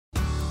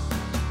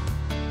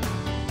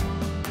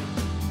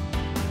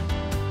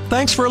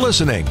Thanks for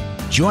listening.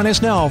 Join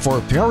us now for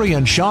Perry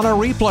and Shauna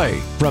Replay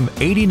from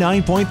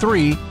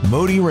 89.3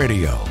 Moody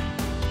Radio.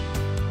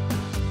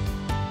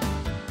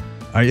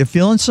 Are you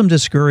feeling some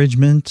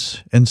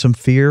discouragement and some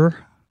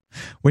fear?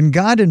 When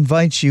God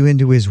invites you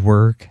into His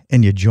work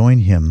and you join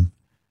Him,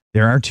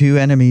 there are two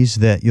enemies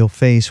that you'll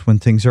face when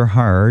things are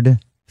hard: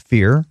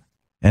 fear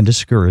and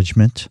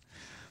discouragement.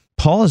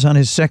 Paul is on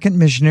his second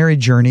missionary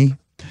journey,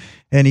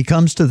 and he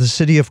comes to the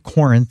city of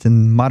Corinth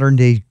in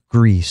modern-day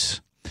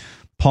Greece.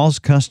 Paul's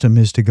custom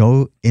is to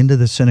go into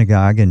the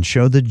synagogue and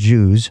show the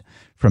Jews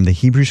from the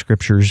Hebrew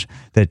Scriptures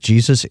that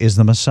Jesus is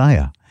the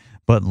Messiah.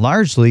 But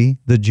largely,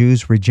 the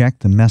Jews reject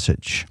the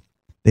message.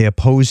 They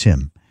oppose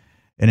him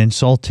and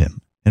insult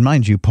him. And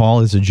mind you,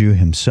 Paul is a Jew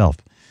himself.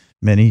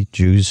 Many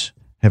Jews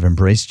have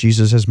embraced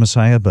Jesus as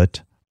Messiah,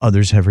 but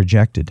others have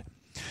rejected.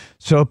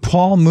 So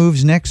Paul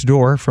moves next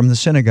door from the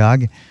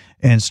synagogue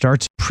and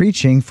starts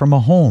preaching from a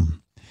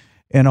home.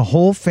 And a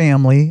whole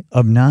family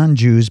of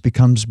non-Jews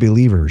becomes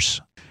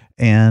believers.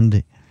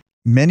 And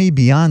many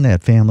beyond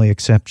that family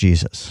accept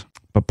Jesus.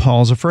 But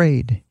Paul's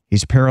afraid.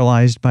 He's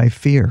paralyzed by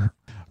fear.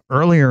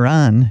 Earlier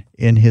on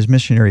in his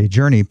missionary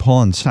journey,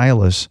 Paul and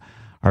Silas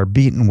are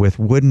beaten with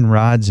wooden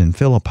rods in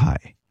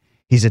Philippi.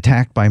 He's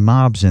attacked by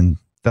mobs in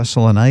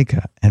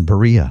Thessalonica and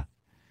Berea.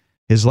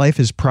 His life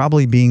is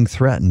probably being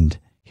threatened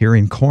here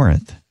in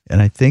Corinth. And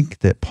I think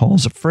that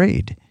Paul's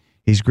afraid.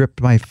 He's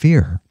gripped by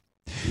fear.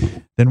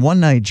 Then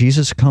one night,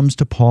 Jesus comes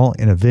to Paul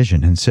in a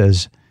vision and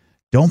says,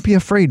 "Don't be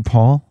afraid,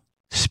 Paul.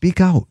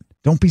 Speak out.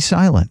 Don't be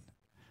silent,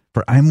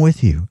 for I'm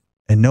with you,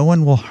 and no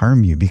one will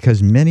harm you,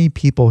 because many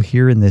people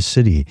here in this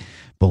city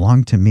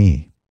belong to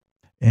me."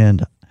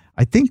 And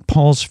I think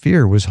Paul's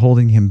fear was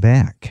holding him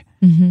back.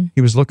 Mm-hmm.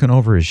 He was looking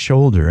over his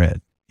shoulder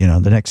at,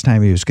 the next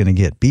time he was going to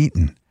get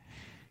beaten.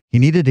 He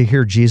needed to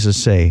hear Jesus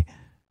say,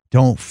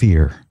 "Don't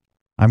fear.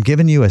 I'm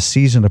giving you a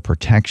season of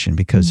protection,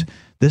 because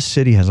this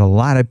city has a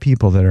lot of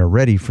people that are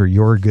ready for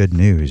your good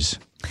news."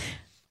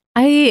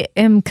 I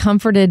am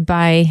comforted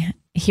by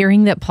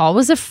hearing that Paul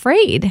was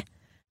afraid.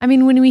 I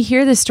mean, when we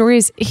hear the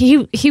stories,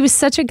 he was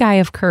such a guy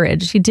of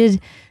courage. He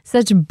did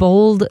such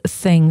bold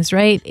things,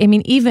 right? I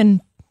mean, even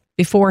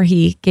before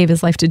he gave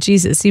his life to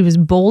Jesus, he was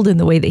bold in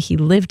the way that he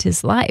lived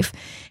his life.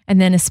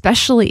 And then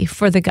especially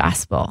for the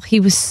gospel,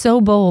 he was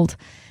so bold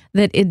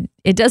that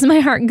it does my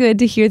heart good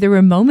to hear there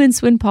were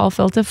moments when Paul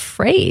felt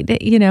afraid.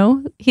 He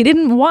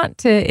didn't want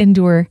to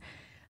endure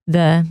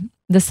the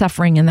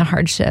suffering and the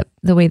hardship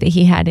the way that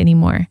he had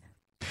anymore.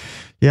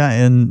 Yeah,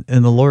 and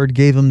the Lord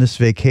gave him this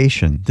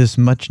vacation, this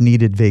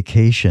much-needed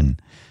vacation.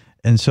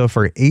 And so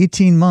for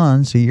 18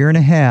 months, a year and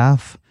a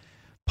half,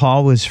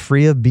 Paul was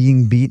free of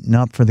being beaten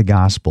up for the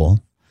gospel.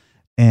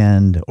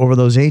 And over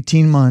those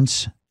 18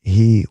 months,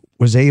 he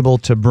was able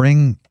to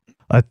bring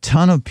a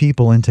ton of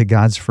people into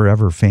God's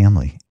forever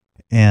family.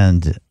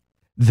 And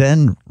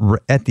then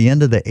at the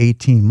end of the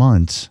 18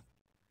 months,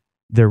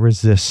 there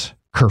was this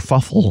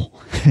kerfuffle.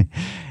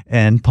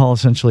 And Paul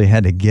essentially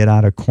had to get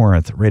out of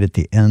Corinth right at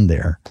the end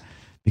there,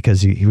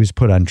 because he was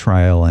put on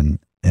trial and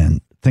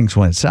things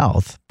went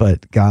south,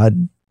 but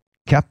God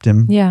kept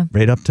him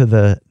right up to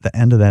the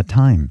end of that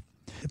time.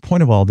 The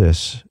point of all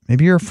this,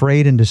 maybe you're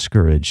afraid and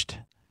discouraged.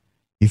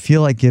 You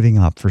feel like giving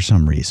up for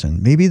some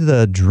reason. Maybe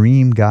the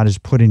dream God has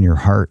put in your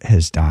heart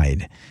has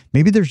died.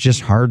 Maybe there's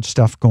just hard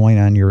stuff going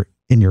on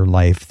in your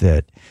life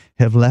that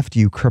have left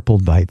you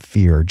crippled by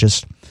fear.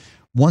 Just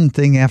one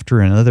thing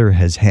after another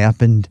has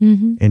happened,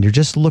 and you're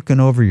just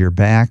looking over your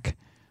back,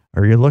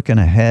 or you're looking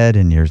ahead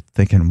and you're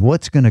thinking,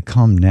 what's going to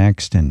come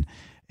next? And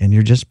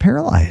you're just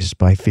paralyzed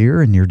by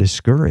fear and you're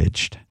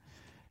discouraged.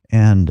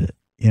 And,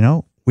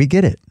 we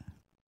get it.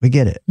 We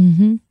get it.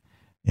 Mm-hmm.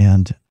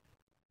 And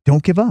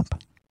don't give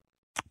up.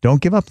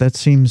 Don't give up. That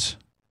seems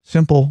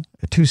simple,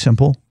 too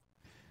simple.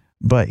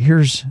 But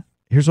here's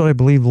what I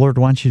believe the Lord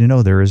wants you to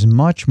know. There is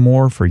much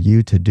more for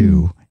you to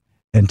do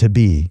and to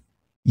be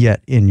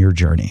yet in your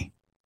journey.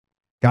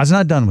 God's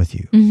not done with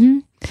you. Mm-hmm.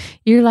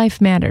 Your life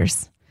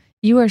matters.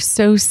 You are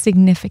so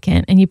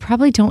significant, and you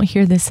probably don't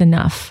hear this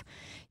enough.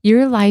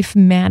 Your life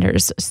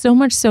matters, so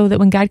much so that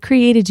when God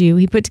created you,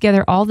 He put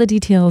together all the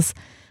details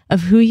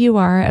of who you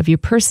are, of your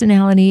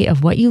personality,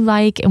 of what you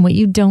like and what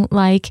you don't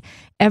like.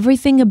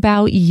 Everything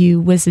about you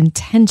was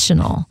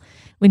intentional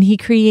when He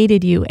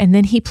created you, and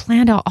then He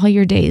planned out all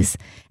your days,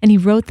 and He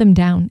wrote them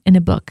down in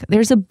a book.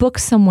 There's a book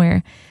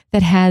somewhere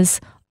that has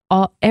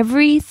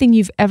everything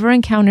you've ever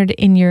encountered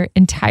in your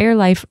entire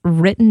life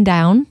written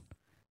down.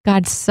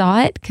 God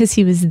saw it because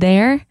He was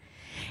there,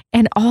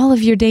 and all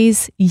of your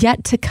days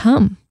yet to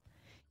come.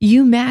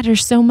 You matter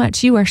so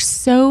much. You are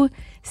so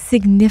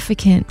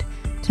significant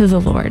to the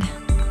Lord.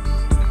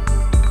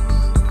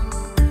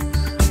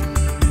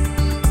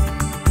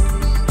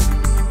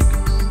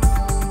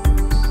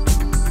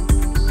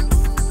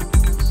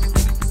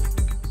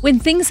 When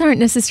things aren't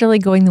necessarily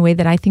going the way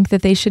that I think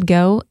that they should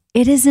go,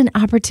 it is an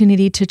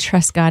opportunity to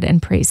trust God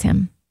and praise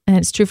Him. And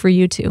it's true for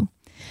you too.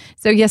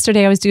 So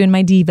yesterday I was doing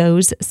my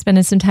Devos,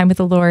 spending some time with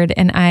the Lord,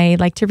 and I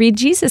like to read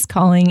Jesus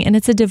Calling, and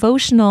it's a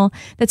devotional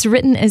that's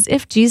written as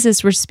if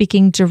Jesus were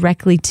speaking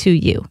directly to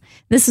you.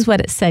 This is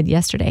what it said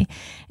yesterday.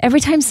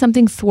 Every time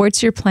something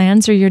thwarts your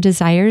plans or your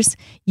desires,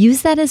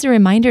 use that as a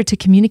reminder to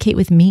communicate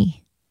with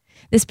me.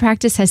 This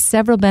practice has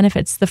several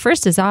benefits. The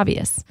first is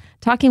obvious.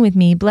 Talking with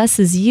me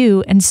blesses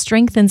you and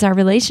strengthens our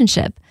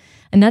relationship.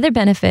 Another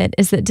benefit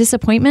is that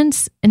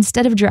disappointments,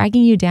 instead of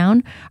dragging you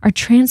down, are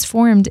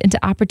transformed into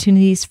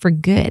opportunities for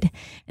good.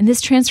 And this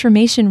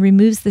transformation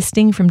removes the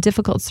sting from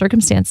difficult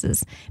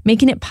circumstances,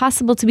 making it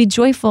possible to be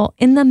joyful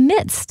in the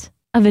midst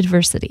of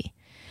adversity.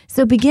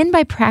 So begin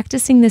by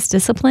practicing this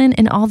discipline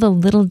in all the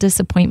little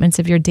disappointments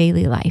of your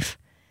daily life.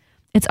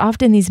 It's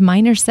often these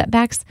minor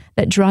setbacks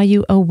that draw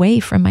you away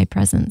from my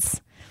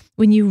presence.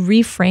 When you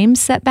reframe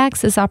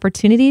setbacks as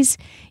opportunities,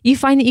 you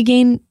find that you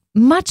gain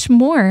much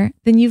more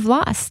than you've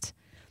lost.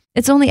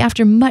 It's only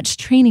after much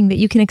training that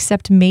you can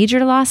accept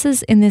major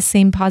losses in this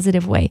same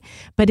positive way.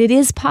 But it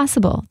is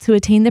possible to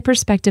attain the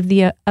perspective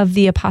of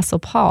the Apostle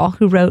Paul,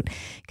 who wrote,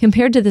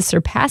 "Compared to the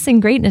surpassing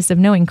greatness of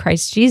knowing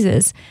Christ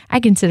Jesus, I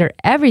consider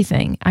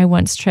everything I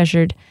once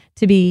treasured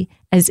to be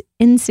as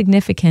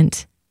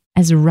insignificant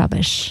as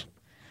rubbish."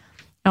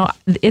 Now,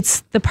 it's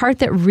the part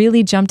that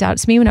really jumped out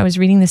to me when I was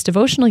reading this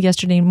devotional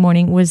yesterday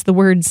morning was the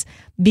words,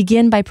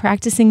 "Begin by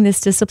practicing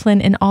this discipline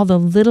in all the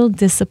little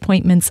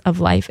disappointments of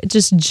life." It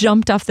just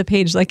jumped off the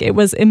page like it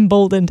was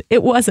emboldened.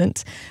 It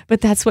wasn't, but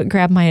that's what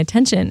grabbed my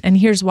attention. And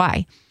here's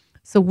why.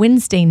 So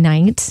Wednesday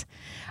night,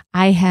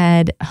 I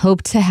had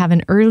hoped to have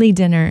an early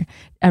dinner,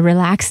 a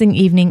relaxing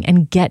evening,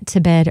 and get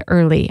to bed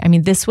early. I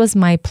mean, this was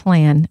my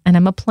plan, and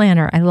I'm a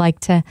planner. I like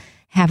to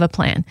have a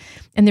plan.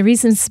 And the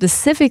reason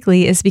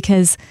specifically is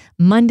because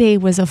Monday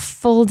was a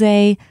full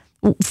day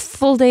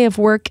of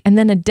work, and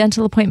then a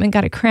dental appointment,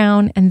 got a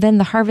crown, and then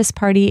the harvest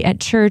party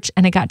at church,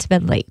 and I got to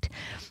bed late.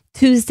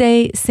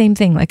 Tuesday, same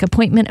thing, like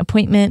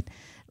appointment,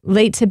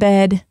 late to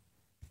bed,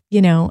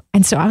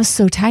 and so I was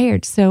so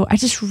tired. So I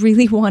just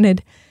really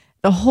wanted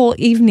the whole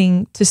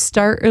evening to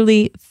start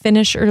early,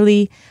 finish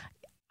early.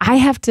 I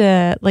have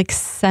to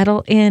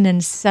settle in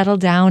and settle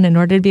down in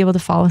order to be able to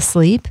fall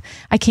asleep.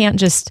 I can't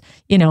just,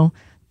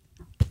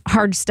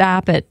 hard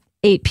stop at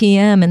 8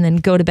 p.m. and then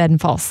go to bed and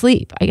fall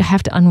asleep. I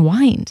have to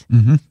unwind.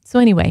 Mm-hmm. So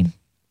anyway,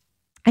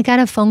 I got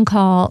a phone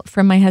call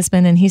from my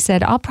husband and he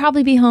said, "I'll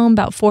probably be home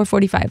about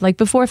 4:45, like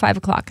before 5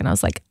 o'clock. And I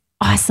was like,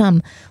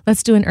 "Awesome,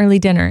 let's do an early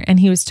dinner." And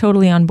he was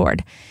totally on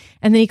board.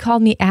 And then he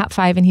called me at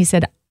 5 and he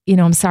said,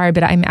 "I'm sorry,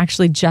 but I'm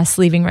actually just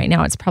leaving right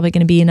now. It's probably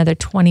going to be another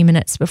 20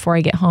 minutes before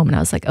I get home." And I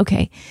was like,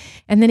 "Okay."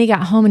 And then he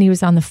got home and he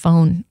was on the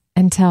phone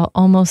until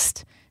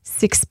almost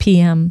 6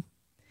 p.m.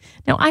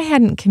 Now, I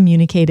hadn't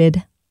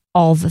communicated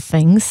all the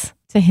things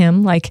to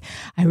him. Like,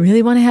 I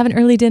really want to have an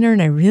early dinner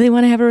and I really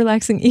want to have a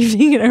relaxing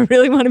evening and I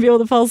really want to be able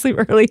to fall asleep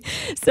early.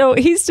 So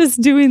he's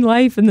just doing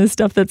life and the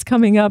stuff that's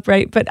coming up,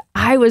 right? But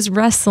I was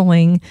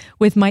wrestling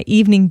with my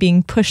evening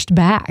being pushed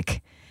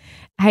back.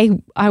 I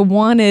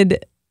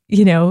wanted,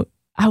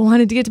 I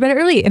wanted to get to bed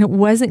early and it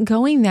wasn't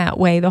going that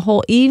way. The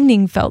whole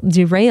evening felt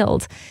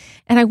derailed.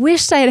 And I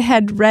wished I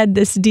had read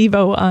this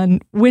Devo on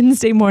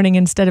Wednesday morning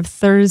instead of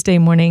Thursday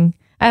morning.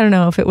 I don't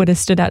know if it would have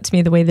stood out to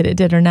me the way that it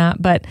did or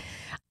not, but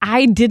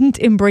I didn't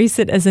embrace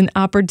it as an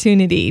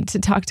opportunity to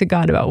talk to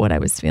God about what I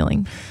was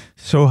feeling.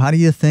 So how do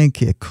you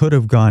think it could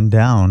have gone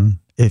down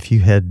if you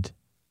had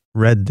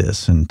read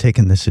this and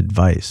taken this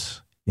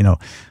advice?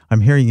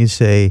 I'm hearing you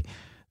say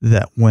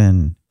that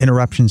when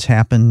interruptions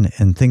happen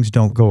and things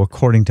don't go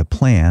according to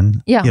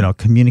plan,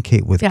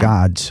 communicate with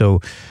God.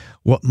 So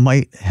what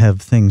might have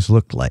things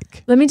looked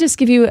like? Let me just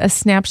give you a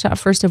snapshot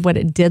first of what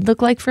it did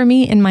look like for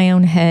me in my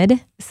own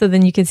head, so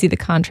then you can see the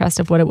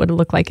contrast of what it would have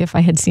looked like if I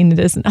had seen it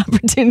as an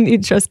opportunity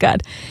to trust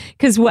God.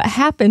 Because what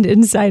happened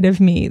inside of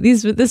me,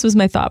 this was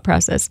my thought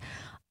process.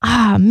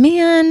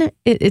 Man,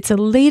 it's a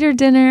later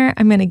dinner.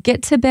 I'm going to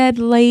get to bed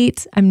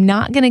late. I'm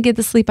not going to get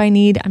the sleep I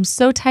need. I'm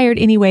so tired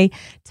anyway.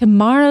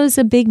 Tomorrow's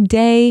a big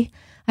day.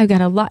 I've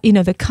got a lot,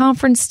 the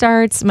conference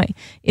starts, my,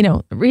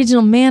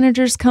 regional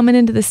manager's coming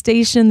into the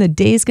station. The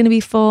day's going to be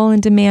full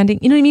and demanding.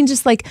 You know what I mean?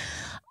 Just like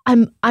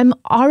I'm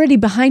already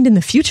behind in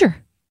the future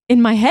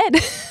in my head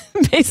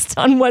based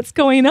on what's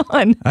going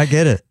on. I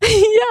get it.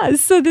 Yeah.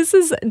 So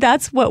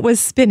that's what was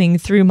spinning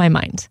through my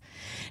mind.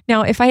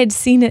 Now, if I had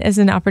seen it as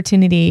an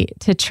opportunity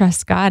to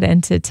trust God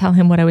and to tell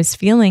him what I was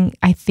feeling,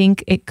 I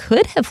think it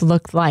could have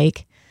looked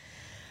like,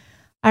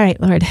 all right,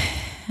 Lord,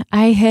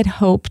 I had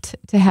hoped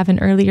to have an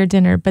earlier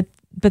dinner, but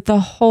the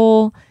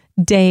whole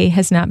day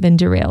has not been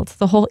derailed.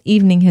 The whole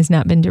evening has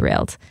not been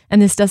derailed.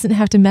 And this doesn't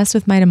have to mess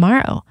with my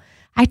tomorrow.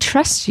 I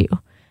trust you.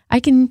 I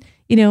can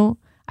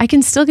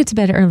still get to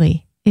bed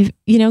early. If,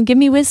 give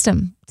me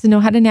wisdom to know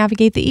how to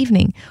navigate the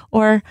evening.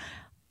 Or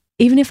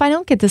even if I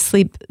don't get the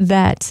sleep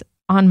that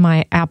on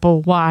my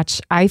Apple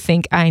Watch I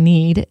think I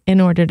need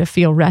in order to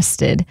feel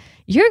rested,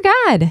 you're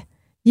God.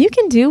 You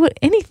can do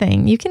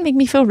anything. You can make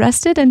me feel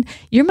rested and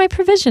you're my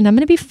provision. I'm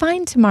going to be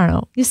fine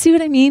tomorrow. You see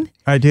what I mean?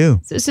 I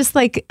do. So it's just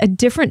like a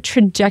different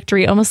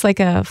trajectory, almost like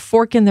a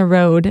fork in the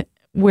road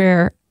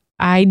where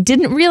I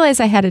didn't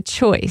realize I had a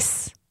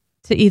choice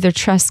to either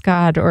trust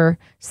God or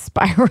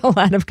spiral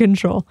out of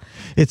control.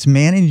 It's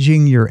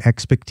managing your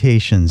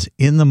expectations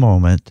in the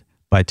moment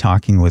by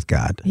talking with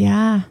God.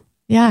 Yeah.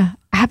 Yeah,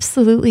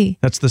 absolutely.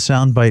 That's the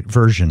soundbite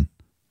version.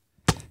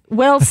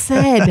 Well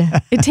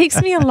said. It takes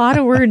me a lot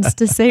of words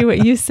to say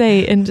what you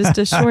say in just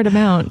a short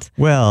amount.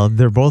 Well,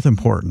 they're both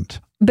important.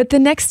 But the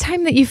next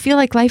time that you feel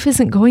like life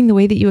isn't going the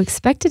way that you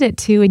expected it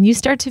to, and you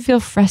start to feel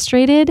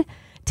frustrated,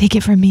 take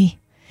it from me.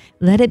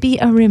 Let it be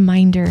a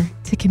reminder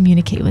to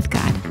communicate with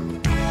God.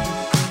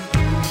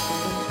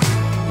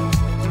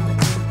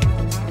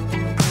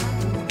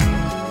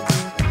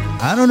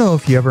 I don't know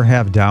if you ever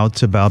have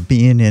doubts about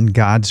being in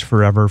God's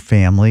forever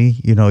family.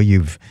 You know,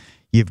 you've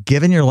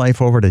given your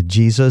life over to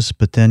Jesus,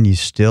 but then you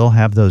still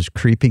have those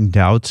creeping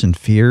doubts and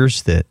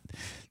fears that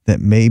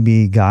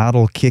maybe God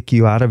will kick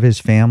you out of his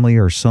family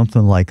or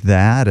something like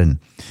that. And,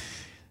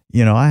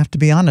 you know, I have to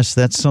be honest,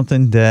 that's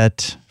something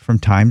that from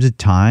time to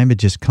time, it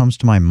just comes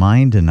to my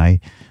mind, and I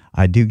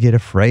do get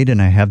afraid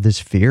and I have this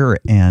fear.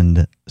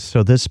 And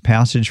so this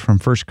passage from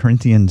 1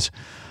 Corinthians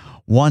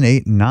 1,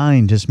 8, and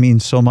 9 just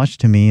means so much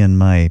to me. And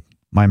my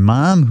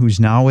mom, who's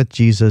now with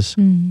Jesus,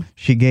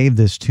 she gave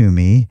this to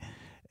me,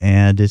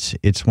 and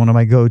it's one of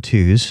my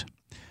go-tos.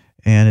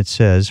 And it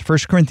says, 1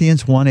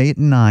 Corinthians 1, 8,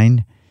 and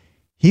 9,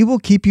 he will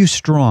keep you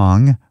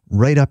strong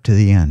right up to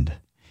the end.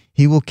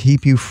 He will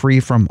keep you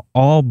free from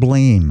all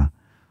blame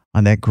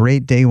on that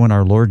great day when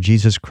our Lord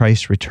Jesus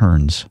Christ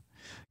returns.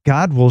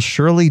 God will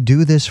surely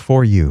do this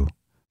for you,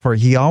 for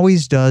he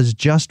always does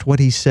just what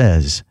he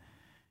says.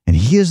 And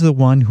he is the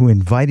one who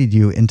invited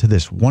you into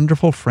this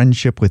wonderful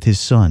friendship with his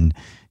Son,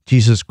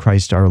 Jesus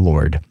Christ our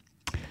Lord.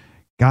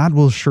 God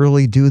will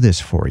surely do this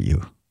for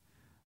you,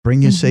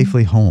 bring you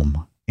safely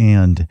home.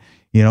 And,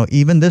 you know,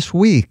 even this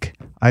week,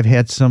 I've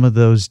had some of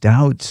those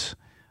doubts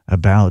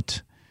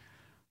about,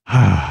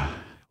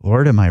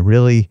 Lord, am I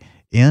really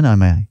in?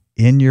 Am I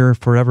in your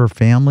forever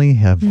family?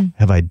 Have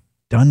I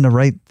done the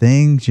right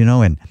things? You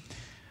know, and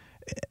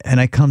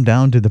I come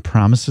down to the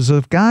promises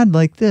of God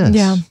like this.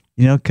 Yeah.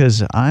 You know,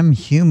 because I'm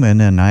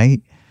human and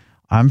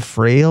I'm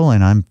frail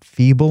and I'm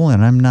feeble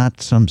and I'm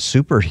not some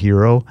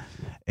superhero,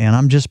 and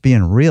I'm just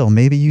being real.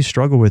 Maybe you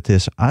struggle with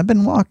this. I've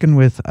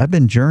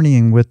been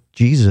journeying with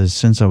Jesus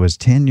since I was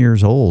 10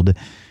 years old,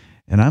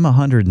 and I'm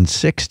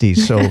 160.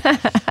 So,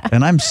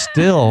 and I'm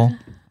still,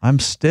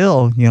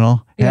 you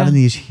know, having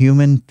these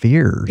human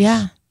fears.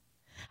 Yeah.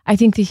 I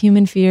think the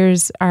human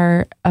fears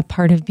are a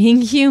part of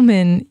being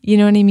human. You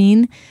know what I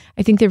mean?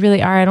 I think they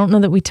really are. I don't know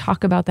that we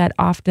talk about that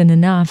often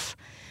enough.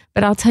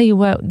 But I'll tell you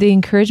what, the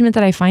encouragement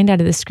that I find out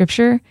of the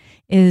scripture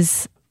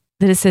is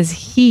that it says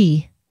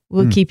he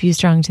will keep you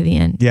strong to the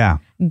end. Yeah.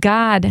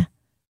 God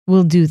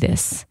will do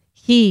this.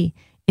 He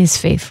is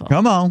faithful.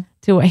 Come on.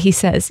 To what he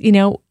says. You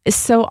know,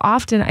 so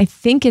often I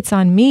think it's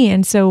on me.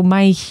 And so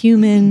my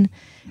human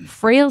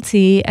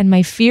frailty and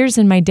my fears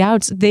and my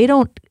doubts, they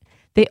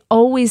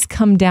always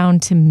come down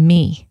to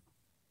me.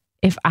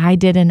 If I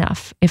did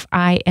enough, if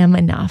I am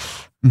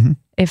enough,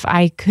 if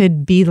I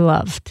could be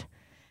loved.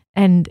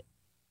 And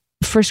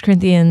 1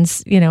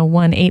 Corinthians,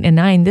 1, 8, and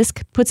 9, this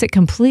puts it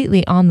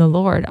completely on the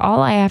Lord.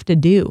 All I have to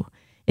do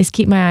is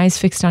keep my eyes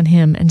fixed on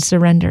him and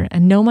surrender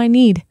and know my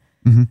need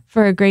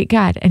for a great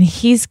God. And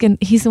he's the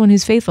one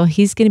who's faithful.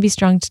 He's going to be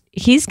strong.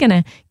 He's going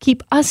to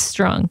keep us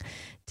strong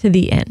to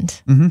the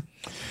end.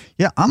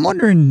 Yeah, I'm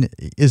wondering,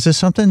 is this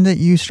something that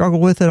you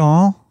struggle with at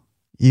all?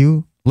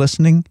 You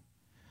listening?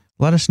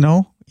 Let us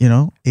know.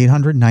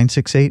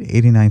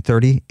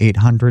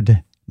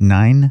 800-968-8930,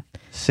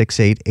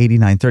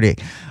 800-968-8938.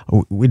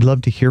 We'd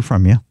love to hear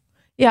from you.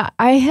 Yeah,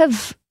 I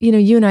have,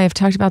 you and I have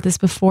talked about this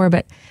before,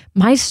 but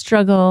my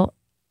struggle,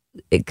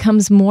 it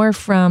comes more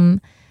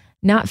from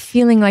not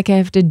feeling like I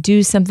have to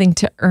do something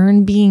to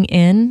earn being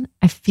in.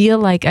 I feel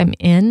like I'm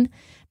in,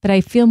 but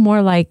I feel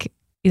more like,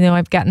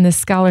 I've gotten this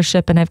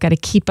scholarship and I've got to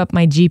keep up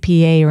my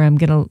GPA or I'm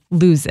going to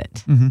lose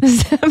it.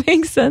 Does that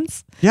make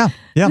sense? Yeah.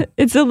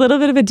 It's a little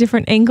bit of a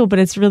different angle, but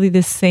it's really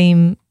the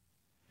same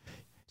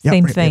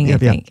thing, I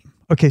think.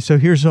 Okay, so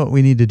here's what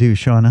we need to do,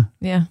 Shauna.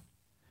 Yeah.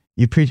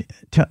 You preach.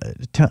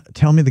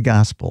 Tell me the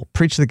gospel.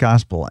 Preach the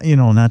gospel.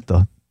 Not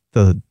the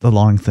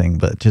long thing,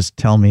 but just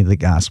tell me the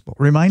gospel.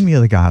 Remind me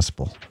of the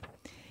gospel.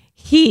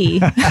 He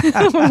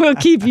will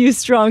keep you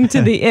strong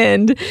to the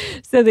end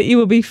so that you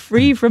will be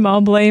free from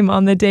all blame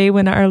on the day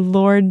when our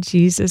Lord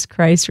Jesus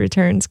Christ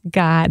returns.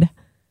 God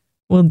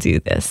will do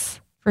this,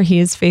 for he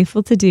is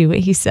faithful to do what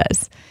he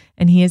says.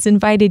 And he has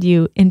invited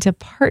you into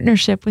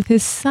partnership with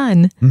his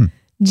Son,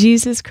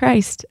 Jesus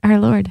Christ, our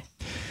Lord.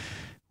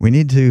 We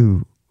need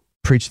to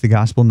preach the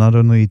gospel not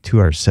only to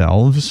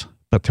ourselves,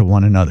 but to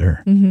one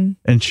another. And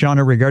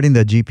Shauna, regarding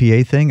the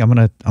GPA thing, I'm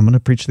gonna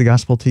preach the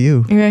gospel to you.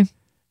 Okay.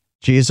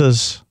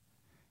 Jesus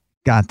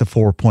got the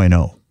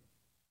 4.0.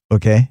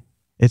 Okay?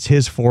 It's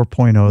his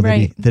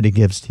 4.0 that he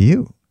gives to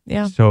you.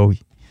 Yeah. So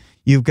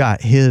you've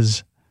got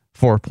his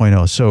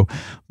 4.0. So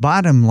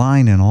bottom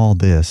line in all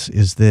this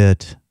is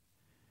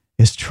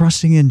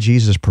trusting in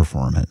Jesus'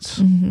 performance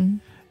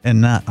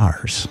and not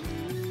ours.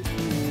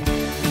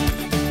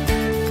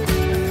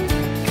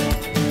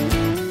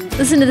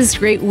 Listen to this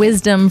great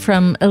wisdom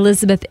from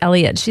Elizabeth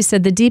Elliot. She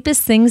said, "The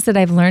deepest things that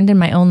I've learned in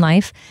my own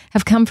life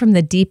have come from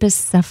the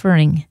deepest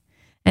suffering.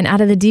 And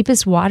out of the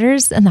deepest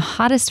waters and the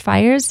hottest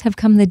fires have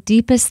come the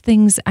deepest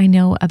things I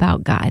know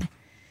about God.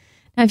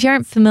 Now, if you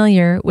aren't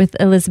familiar with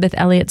Elisabeth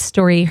Elliot's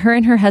story, her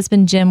and her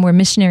husband, Jim, were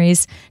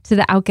missionaries to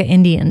the Auca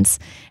Indians.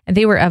 And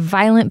they were a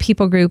violent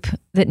people group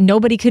that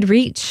nobody could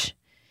reach.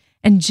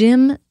 And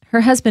Jim,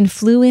 her husband,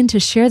 flew in to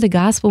share the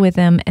gospel with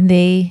them, and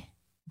they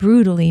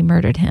brutally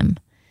murdered him.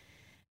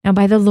 Now,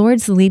 by the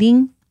Lord's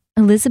leading,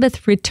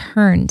 Elisabeth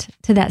returned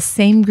to that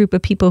same group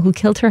of people who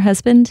killed her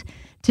husband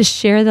to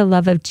share the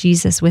love of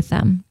Jesus with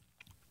them.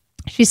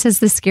 She says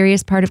the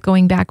scariest part of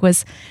going back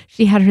was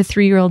she had her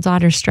 3-year-old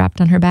daughter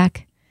strapped on her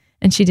back,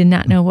 and she did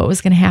not know what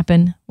was going to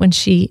happen when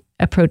she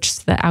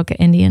approached the Auca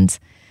Indians.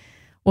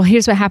 Well,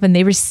 here's what happened.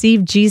 They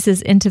received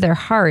Jesus into their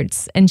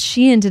hearts, and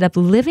she ended up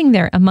living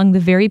there among the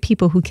very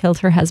people who killed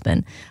her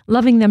husband,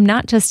 loving them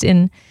not just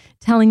in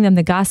telling them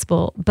the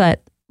gospel,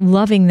 but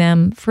loving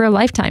them for a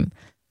lifetime.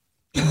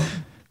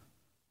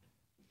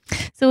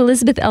 So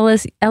Elisabeth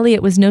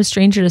Elliot was no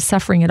stranger to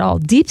suffering at all,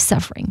 deep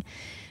suffering.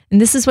 And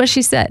this is what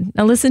she said.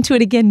 Now listen to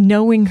it again,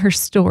 knowing her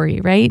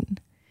story, right?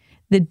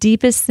 The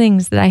deepest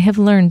things that I have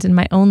learned in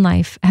my own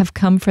life have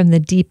come from the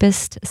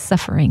deepest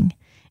suffering.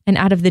 And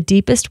out of the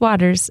deepest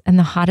waters and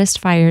the hottest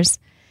fires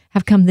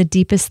have come the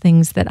deepest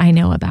things that I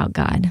know about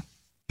God.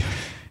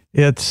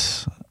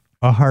 It's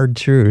a hard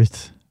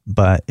truth,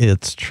 but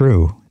it's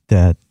true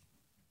that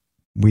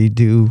we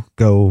do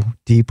go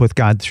deep with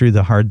God through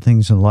the hard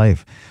things in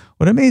life.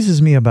 What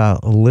amazes me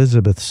about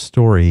Elisabeth's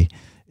story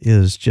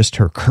is just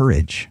her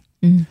courage.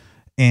 Mm.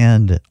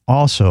 And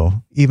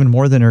also, even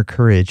more than her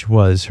courage,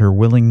 was her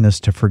willingness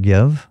to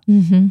forgive.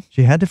 Mm-hmm.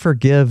 She had to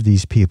forgive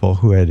these people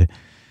who had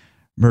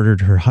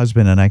murdered her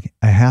husband. And I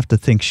have to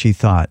think she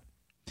thought,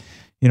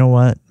 you know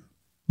what?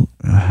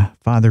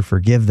 Father,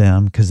 forgive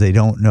them because they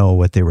don't know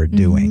what they were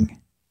doing.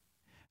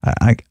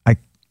 Mm-hmm.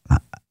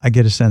 I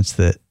get a sense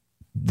that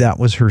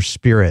was her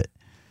spirit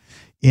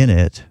in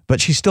it,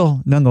 but she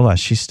still, nonetheless,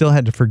 she still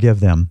had to forgive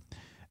them,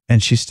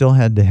 and she still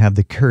had to have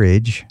the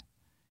courage,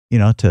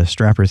 to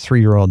strap her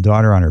 3-year-old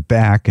daughter on her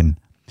back. And,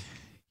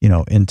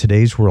 in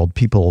today's world,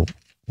 people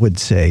would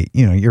say,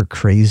 you're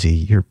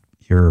crazy,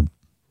 you're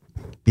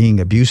being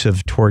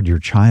abusive toward your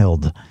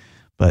child.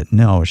 But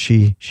no,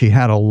 she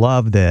had a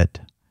love that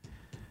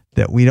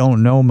we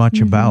don't know much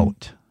mm-hmm.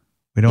 about.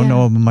 We don't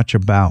know much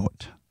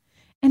about.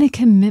 And a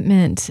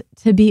commitment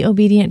to be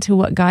obedient to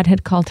what God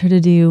had called her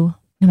to do,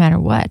 no matter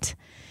what.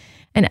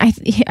 And I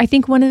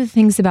think one of the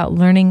things about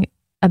learning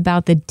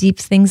about the deep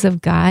things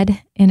of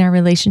God in our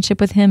relationship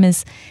with Him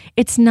is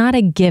it's not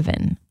a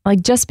given.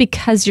 Like, just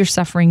because you're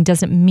suffering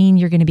doesn't mean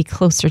you're going to be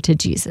closer to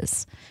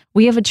Jesus.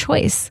 We have a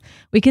choice.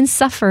 We can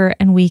suffer,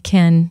 and we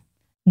can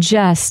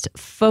just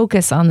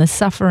focus on the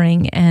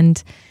suffering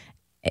and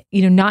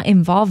not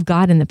involve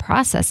God in the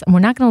process. And we're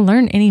not going to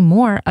learn any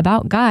more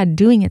about God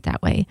doing it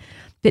that way.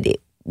 But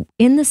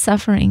in the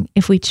suffering,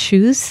 if we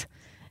choose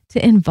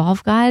to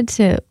involve God,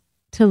 to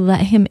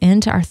let Him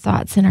into our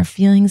thoughts and our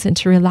feelings, and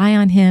to rely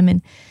on Him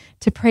and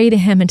to pray to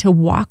Him and to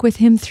walk with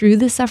Him through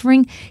the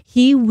suffering,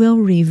 He will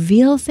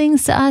reveal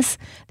things to us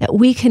that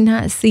we could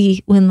not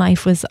see when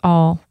life was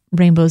all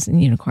rainbows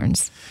and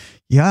unicorns.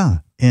 Yeah.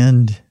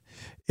 And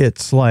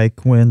it's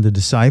like when the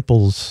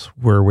disciples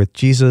were with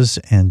Jesus,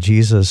 and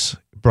Jesus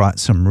brought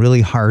some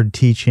really hard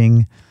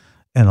teaching,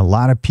 and a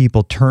lot of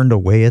people turned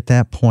away at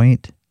that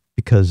point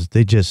because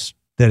they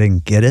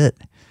didn't get it.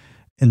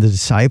 And the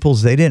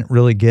disciples, they didn't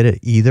really get it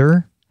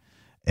either.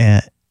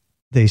 And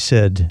they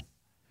said,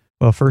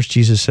 well, first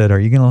Jesus said, are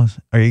you going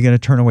to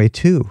turn away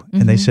too?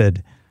 Mm-hmm. And they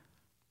said,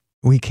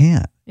 we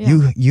can't.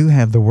 Yeah. You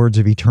have the words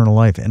of eternal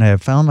life. And I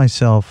have found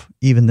myself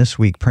even this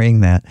week praying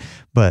that,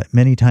 but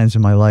many times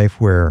in my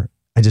life where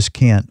I just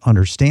can't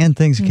understand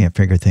things, mm-hmm. can't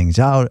figure things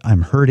out.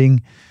 I'm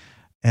hurting.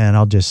 And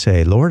I'll just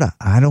say, Lord,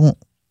 I don't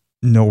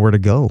know where to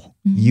go.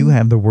 Mm-hmm. You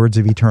have the words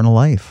of eternal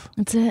life.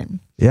 That's it.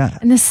 Yeah.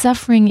 And the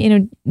suffering,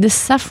 it's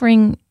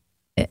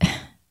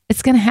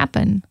going to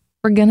happen.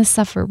 We're going to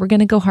suffer. We're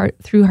going to go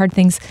through hard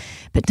things,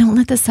 but don't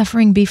let the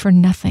suffering be for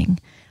nothing.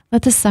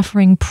 Let the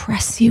suffering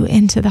press you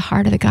into the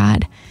heart of the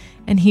God,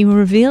 and He will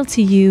reveal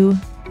to you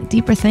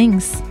deeper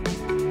things.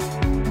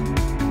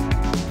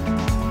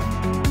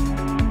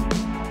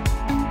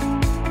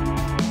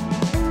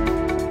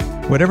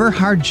 Whatever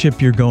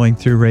hardship you're going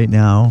through right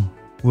now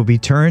will be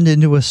turned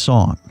into a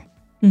song.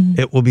 Mm-hmm.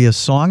 It will be a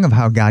song of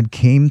how God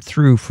came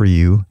through for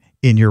you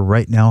in your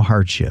right now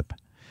hardship.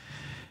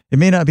 It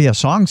may not be a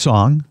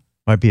song,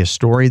 might be a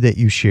story that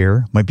you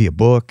share, might be a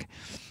book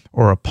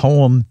or a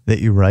poem that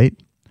you write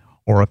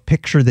or a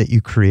picture that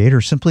you create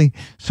or simply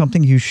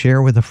something you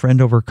share with a friend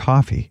over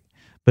coffee.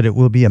 But it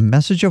will be a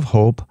message of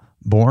hope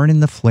born in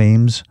the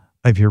flames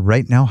of your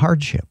right now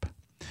hardship.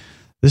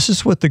 This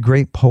is what the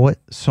great poet,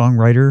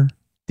 songwriter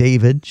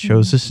David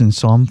shows us in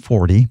Psalm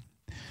 40.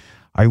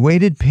 I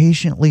waited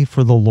patiently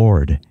for the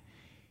Lord.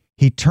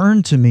 He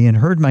turned to me and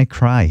heard my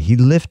cry. He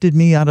lifted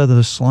me out of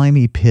the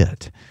slimy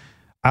pit,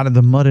 out of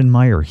the mud and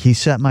mire. He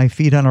set my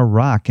feet on a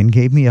rock and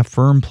gave me a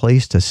firm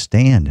place to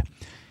stand.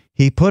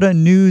 He put a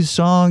new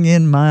song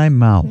in my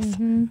mouth,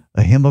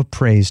 a hymn of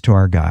praise to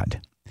our God.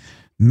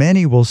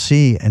 Many will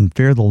see and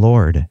fear the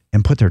Lord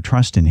and put their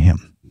trust in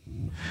him.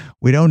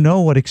 We don't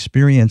know what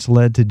experience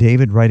led to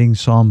David writing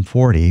Psalm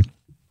 40,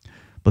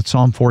 but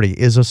Psalm 40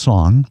 is a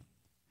song.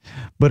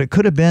 But it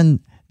could have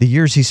been the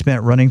years he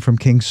spent running from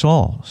King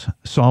Saul.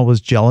 Saul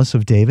was jealous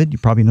of David. You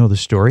probably know the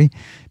story,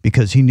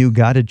 because he knew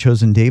God had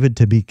chosen David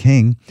to be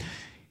king.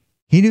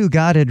 He knew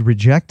God had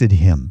rejected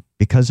him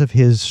because of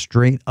his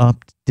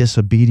straight-up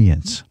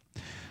disobedience.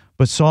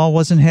 But Saul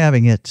wasn't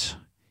having it.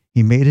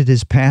 He made it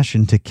his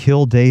passion to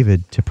kill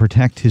David to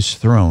protect his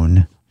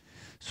throne.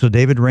 So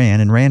David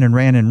ran and ran and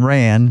ran and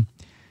ran.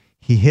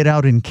 He hid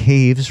out in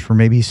caves for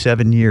maybe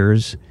 7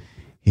 years.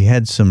 He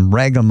had some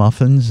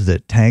ragamuffins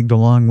that tagged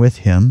along with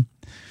him,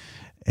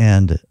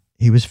 and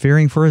he was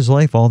fearing for his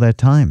life all that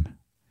time.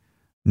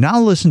 Now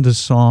listen to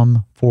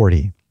Psalm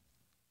 40.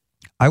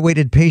 I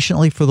waited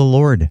patiently for the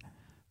Lord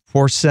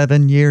for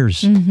 7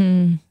 years.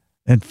 And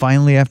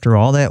finally, after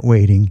all that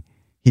waiting,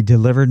 he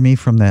delivered me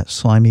from that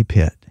slimy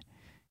pit.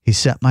 He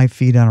set my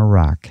feet on a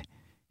rock.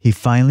 He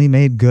finally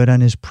made good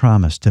on his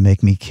promise to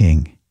make me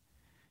king.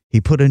 He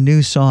put a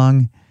new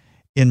song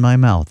in my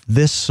mouth,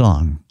 this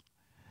song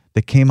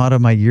that came out of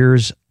my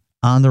years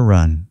on the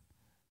run,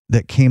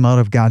 that came out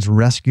of God's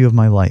rescue of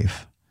my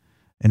life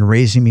and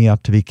raising me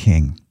up to be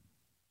king.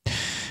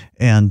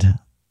 And,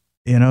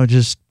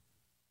 just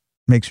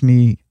makes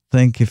me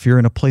think, if you're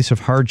in a place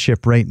of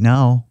hardship right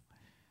now,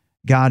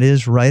 God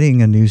is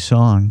writing a new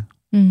song.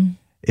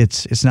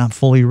 It's not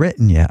fully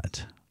written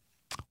yet.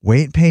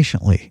 Wait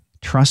patiently,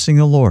 trusting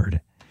the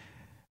Lord.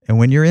 And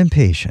when you're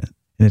impatient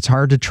and it's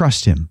hard to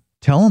trust him,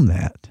 tell him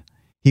that.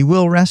 He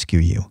will rescue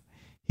you.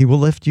 He will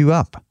lift you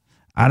up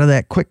out of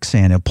that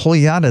quicksand. He'll pull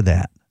you out of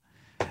that.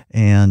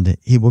 And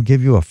he will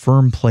give you a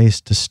firm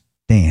place to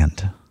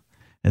stand.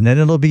 And then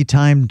it'll be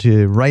time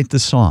to write the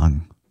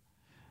song.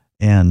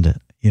 And,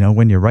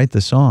 when you write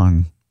the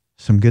song,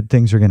 some good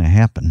things are going to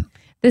happen.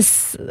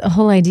 This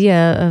whole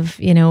idea of,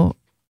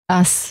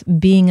 us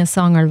being a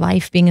song, our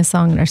life being a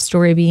song, and our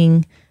story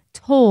being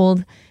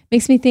told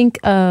makes me think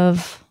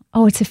of,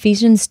 it's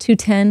Ephesians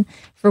 2:10.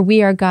 For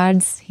we are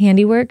God's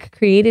handiwork,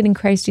 created in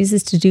Christ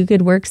Jesus to do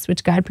good works,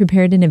 which God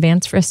prepared in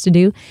advance for us to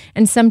do.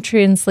 And some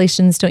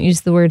translations don't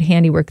use the word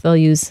handiwork. They'll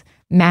use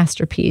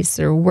masterpiece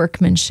or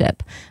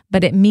workmanship,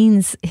 but it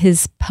means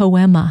his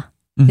poema,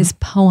 his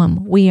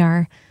poem.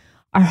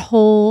 Our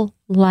whole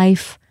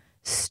life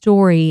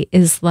story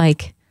is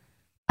like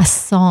a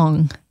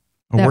song.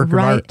 A work of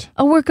art.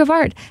 A work of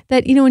art.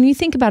 That, when you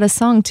think about a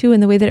song too, in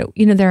the way that,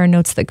 there are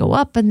notes that go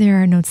up and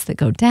there are notes that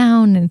go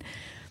down. And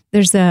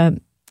there's a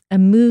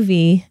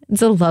movie,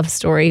 it's a love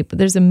story, but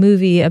there's a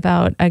movie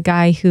about a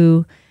guy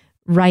who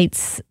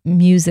writes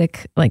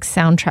music, like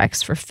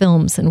soundtracks for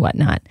films and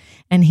whatnot.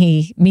 And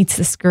he meets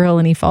this girl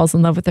and he falls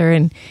in love with her,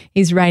 and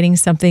he's writing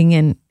something,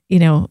 and,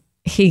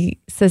 he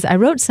says, I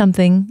wrote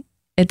something.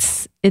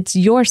 It's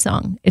your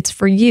song. It's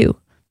for you.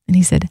 And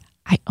he said,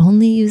 I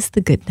only use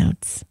the good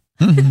notes.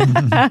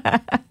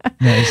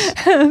 Nice.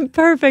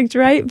 Perfect,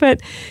 right?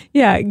 But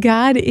yeah,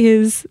 God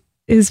is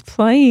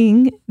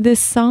playing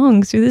this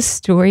song through the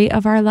story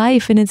of our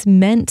life, and it's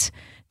meant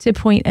to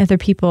point other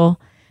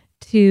people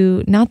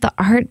to not the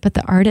art, but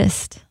the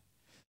artist.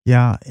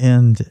 Yeah,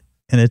 and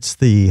it's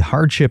the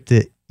hardship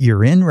that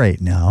you're in right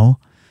now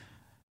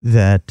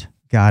that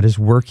God is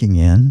working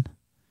in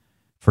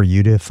for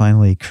you to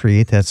finally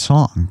create that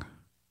song.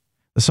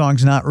 The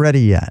song's not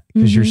ready yet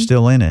because you're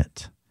still in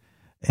it.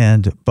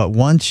 But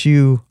once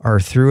you are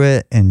through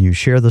it and you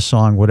share the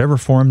song, whatever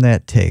form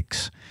that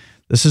takes,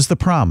 this is the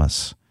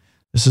promise.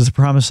 This is the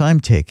promise I'm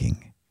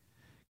taking,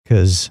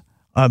 because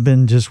I've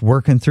been just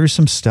working through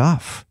some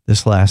stuff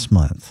this last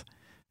month,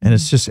 and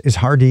it's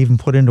hard to even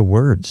put into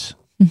words.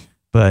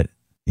 But,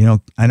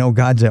 I know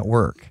God's at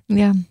work.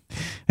 Yeah.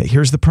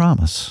 Here's the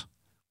promise.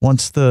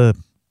 Once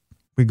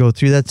we go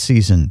through that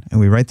season and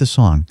we write the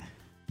song,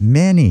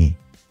 many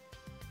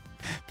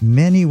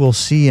will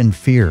see and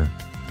fear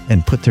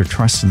and put their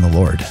trust in the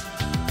Lord.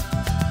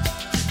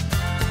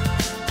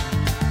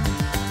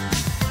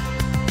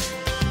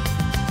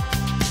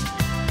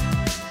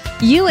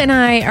 You and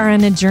I are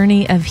on a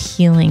journey of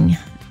healing.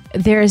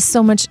 There is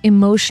so much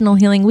emotional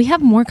healing. We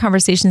have more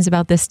conversations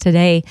about this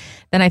today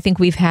than I think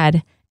we've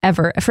had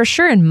ever, for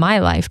sure in my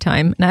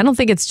lifetime. And I don't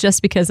think it's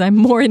just because I'm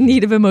more in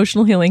need of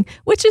emotional healing,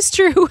 which is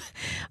true.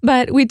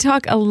 But we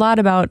talk a lot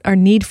about our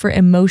need for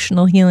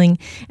emotional healing.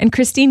 And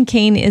Christine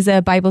Caine is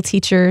a Bible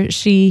teacher.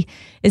 She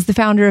is the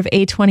founder of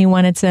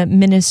A21. It's a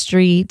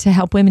ministry to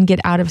help women get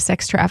out of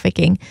sex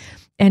trafficking.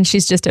 And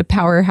she's just a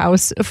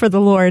powerhouse for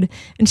the Lord.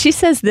 And she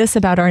says this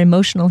about our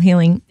emotional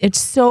healing. It's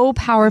so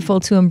powerful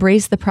to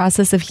embrace the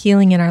process of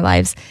healing in our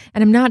lives.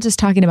 And I'm not just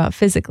talking about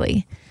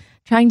physically.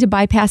 Trying to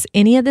bypass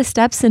any of the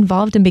steps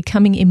involved in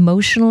becoming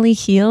emotionally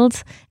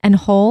healed and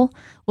whole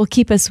will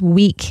keep us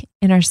weak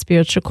in our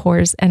spiritual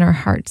cores and our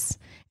hearts.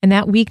 And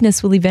that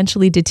weakness will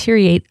eventually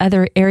deteriorate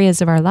other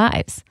areas of our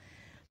lives.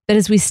 But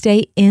as we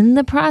stay in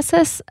the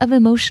process of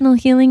emotional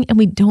healing and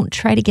we don't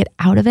try to get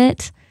out of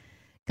it,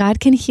 God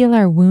can heal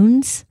our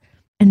wounds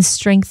and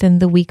strengthen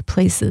the weak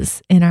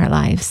places in our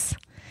lives.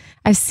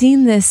 I've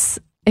seen this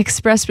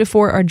expressed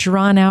before or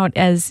drawn out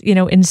as,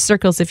 in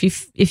circles. If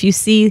you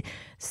see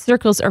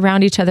circles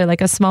around each other,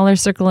 like a smaller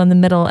circle in the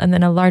middle and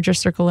then a larger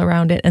circle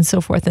around it, and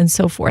so forth and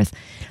so forth.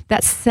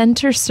 That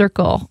center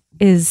circle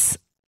is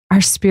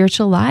our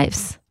spiritual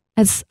lives,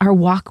 as our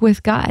walk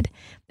with God.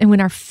 And when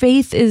our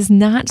faith is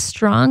not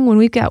strong, when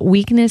we've got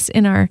weakness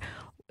in our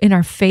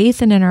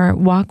faith and in our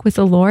walk with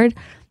the Lord,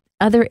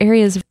 other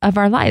areas of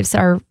our lives,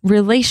 our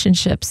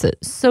relationships,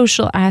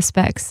 social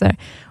aspects,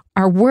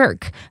 our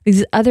work,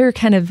 these other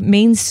kind of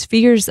main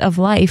spheres of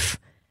life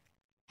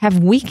have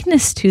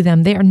weakness to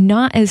them. They are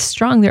not as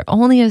strong. They're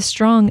only as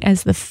strong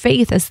as the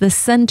faith, as the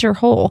center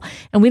hole.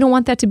 And we don't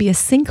want that to be a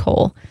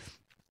sinkhole.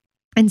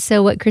 And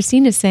so what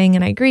Christine is saying,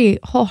 and I agree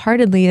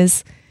wholeheartedly,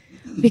 is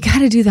we got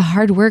to do the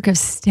hard work of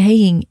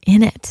staying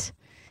in it.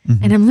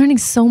 Mm-hmm. And I'm learning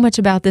so much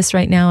about this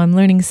right now. I'm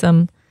learning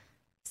some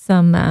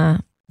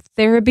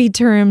therapy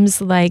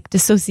terms like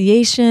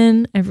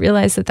dissociation. I've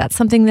realized that that's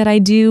something that I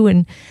do,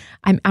 and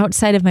I'm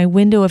outside of my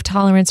window of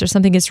tolerance or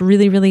something that's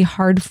really, really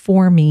hard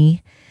for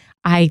me.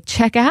 I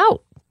check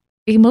out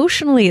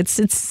emotionally.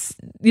 It's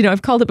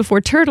I've called it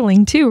before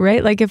turtling too,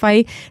 right? Like if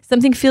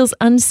something feels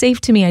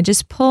unsafe to me, I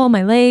just pull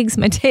my legs,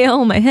 my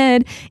tail, my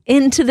head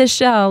into the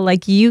shell,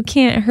 like you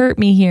can't hurt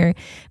me here.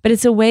 But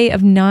it's a way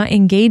of not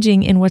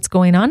engaging in what's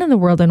going on in the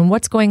world and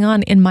what's going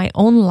on in my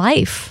own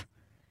life.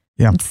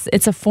 Yeah.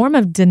 It's a form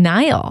of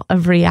denial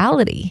of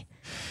reality.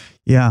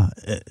 Yeah.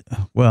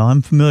 Well,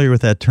 I'm familiar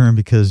with that term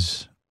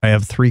because I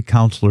have 3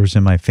 counselors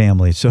in my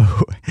family.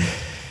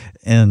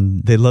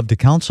 And they love to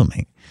counsel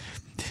me.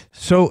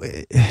 So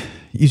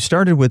you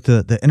started with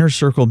the inner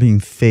circle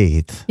being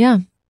faith. Yeah.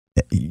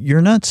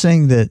 You're not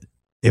saying that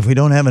if we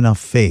don't have enough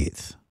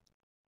faith,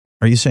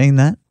 are you saying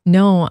that?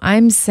 No, what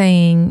I'm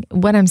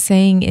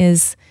saying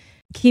is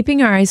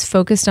keeping our eyes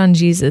focused on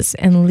Jesus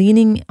and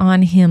leaning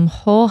on him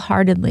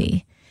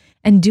wholeheartedly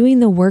and doing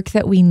the work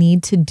that we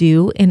need to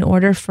do in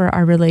order for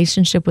our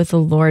relationship with the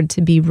Lord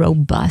to be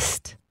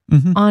robust,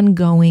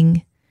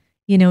 ongoing,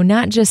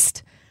 not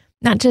just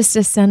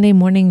a Sunday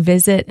morning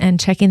visit and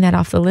checking that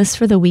off the list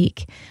for the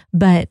week,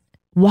 but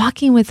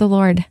walking with the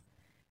Lord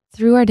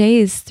through our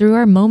days, through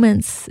our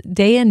moments,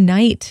 day and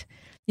night.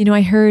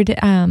 I heard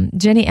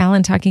Jenny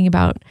Allen talking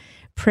about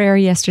prayer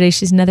yesterday.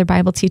 She's another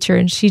Bible teacher,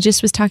 and she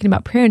just was talking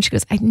about prayer, and she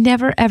goes, I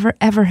never, ever,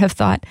 ever have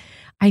thought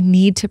I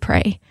need to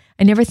pray.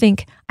 I never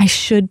think I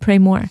should pray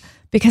more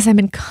because I'm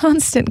in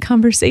constant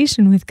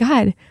conversation with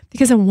God,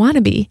 because I want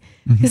to be,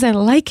 because I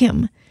like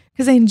him,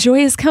 because I enjoy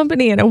his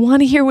company and I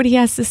want to hear what he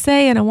has to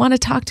say and I want to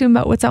talk to him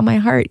about what's on my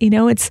heart.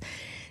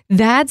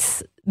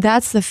 That's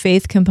the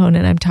faith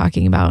component I'm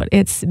talking about.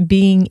 It's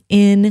being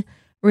in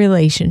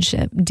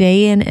relationship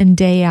day in and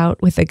day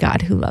out with a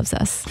God who loves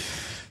us.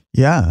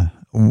 Yeah.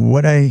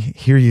 What I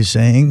hear you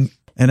saying,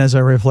 and as I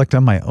reflect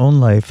on my own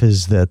life,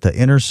 is that the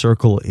inner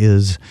circle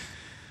is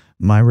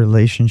my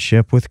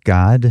relationship with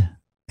God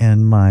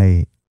and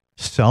my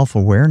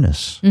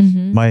self-awareness,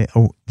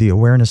 the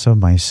awareness of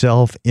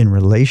myself in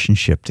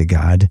relationship to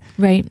God,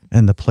 right?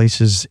 And the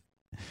places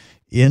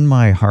in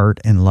my heart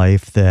and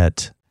life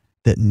that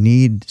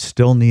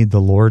still need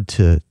the Lord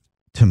to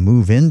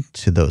move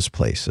into those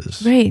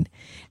places. Right.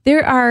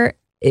 There are,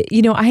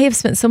 I have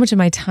spent so much of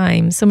my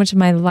time, so much of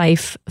my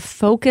life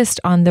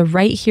focused on the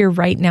right here,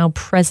 right now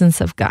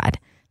presence of God,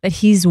 that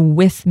he's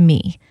with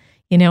me.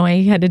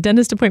 I had a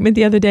dentist appointment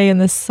the other day,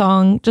 and this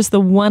song, just the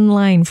one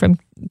line from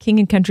King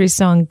and Country's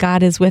song,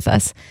 God is with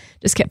us,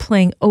 just kept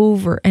playing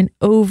over and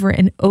over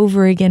and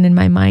over again in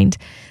my mind.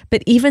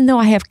 But even though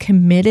I have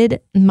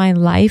committed my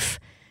life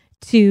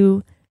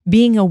to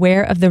being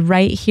aware of the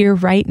right here,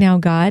 right now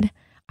God,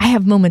 I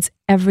have moments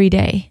every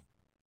day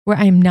where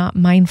I'm not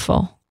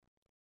mindful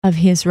of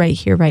his right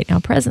here, right now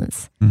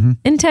presence.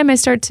 Anytime I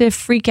start to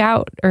freak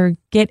out or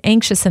get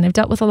anxious, and I've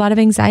dealt with a lot of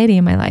anxiety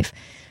in my life,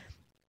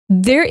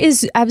 there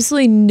is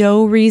absolutely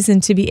no reason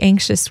to be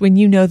anxious when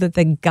you know that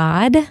the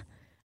God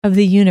of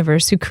the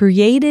universe, who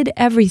created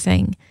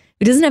everything,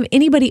 who doesn't have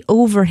anybody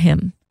over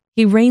him,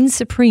 he reigns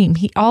supreme.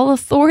 All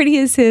authority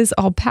is his,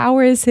 all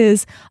power is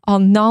his, all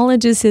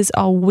knowledge is his,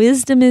 all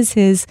wisdom is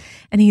his,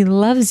 and he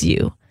loves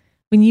you.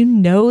 When you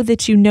know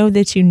that you know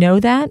that you know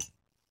that,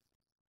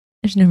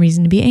 there's no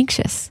reason to be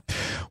anxious.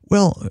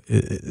 Well,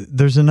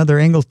 there's another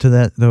angle to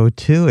that, though,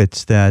 too.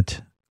 It's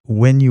that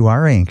when you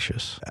are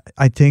anxious,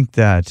 I think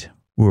that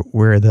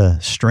where the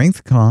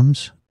strength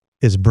comes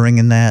is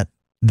bringing that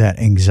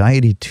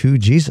anxiety to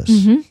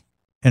Jesus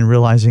and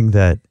realizing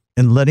that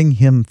and letting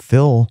him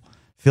fill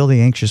the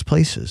anxious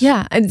places.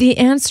 Yeah. The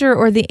answer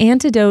or the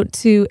antidote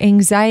to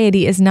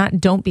anxiety is not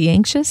don't be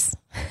anxious.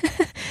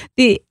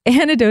 The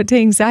antidote to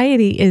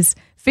anxiety is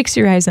fix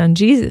your eyes on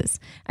Jesus.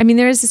 I mean,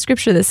 there is a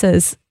scripture that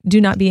says, do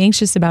not be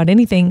anxious about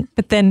anything,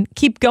 but then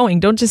keep going.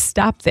 Don't just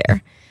stop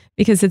there.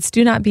 Because it's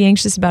do not be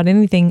anxious about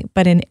anything,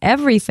 but in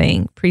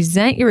everything,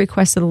 present your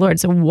request to the Lord.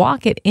 So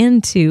walk it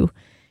into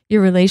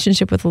your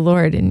relationship with the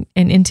Lord and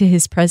into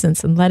his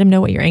presence, and let him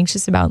know what you're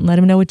anxious about and let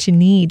him know what you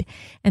need.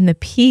 And the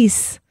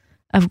peace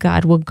of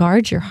God will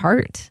guard your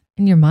heart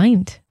and your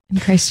mind in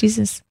Christ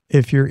Jesus.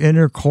 If your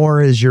inner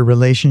core is your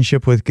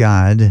relationship with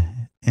God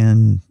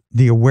and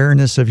the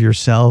awareness of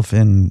yourself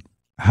and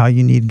how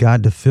you need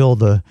God to fill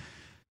the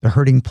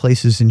hurting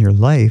places in your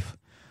life,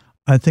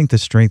 I think the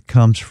strength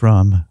comes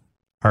from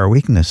our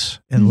weakness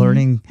and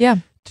learning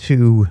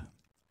to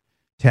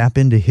tap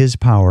into His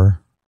power,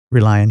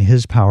 rely on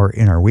His power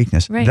in our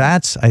weakness. Right.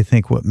 That's, I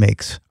think, what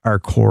makes our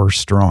core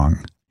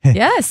strong.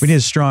 Yes. We need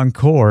a strong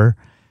core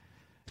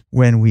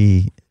when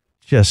we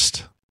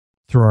just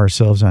throw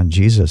ourselves on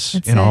Jesus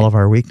in all of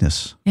our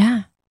weakness.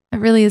 Yeah, that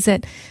really is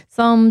it.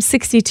 Psalm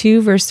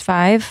 62, verse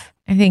 5,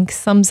 I think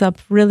sums up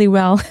really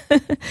well.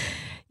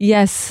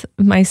 Yes,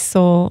 my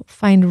soul,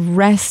 find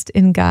rest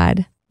in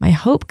God. My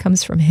hope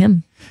comes from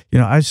Him. You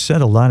know, I've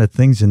said a lot of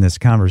things in this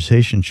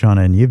conversation,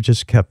 Shauna, and you've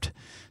just kept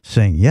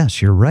saying,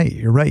 yes, you're right,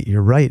 you're right,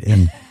 you're right.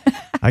 And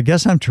I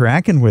guess I'm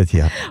tracking with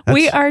you.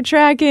 We are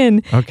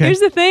tracking. Okay. Here's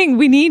the thing.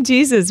 We need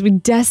Jesus. We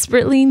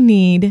desperately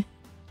need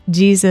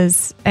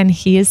Jesus, and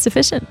He is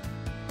sufficient.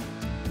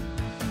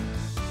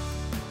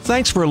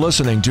 Thanks for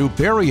listening to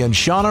Perry and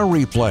Shauna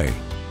Replay.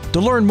 To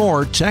learn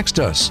more, text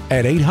us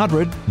at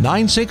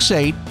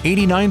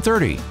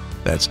 800-968-8930.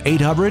 That's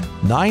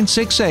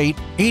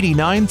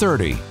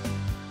 800-968-8930.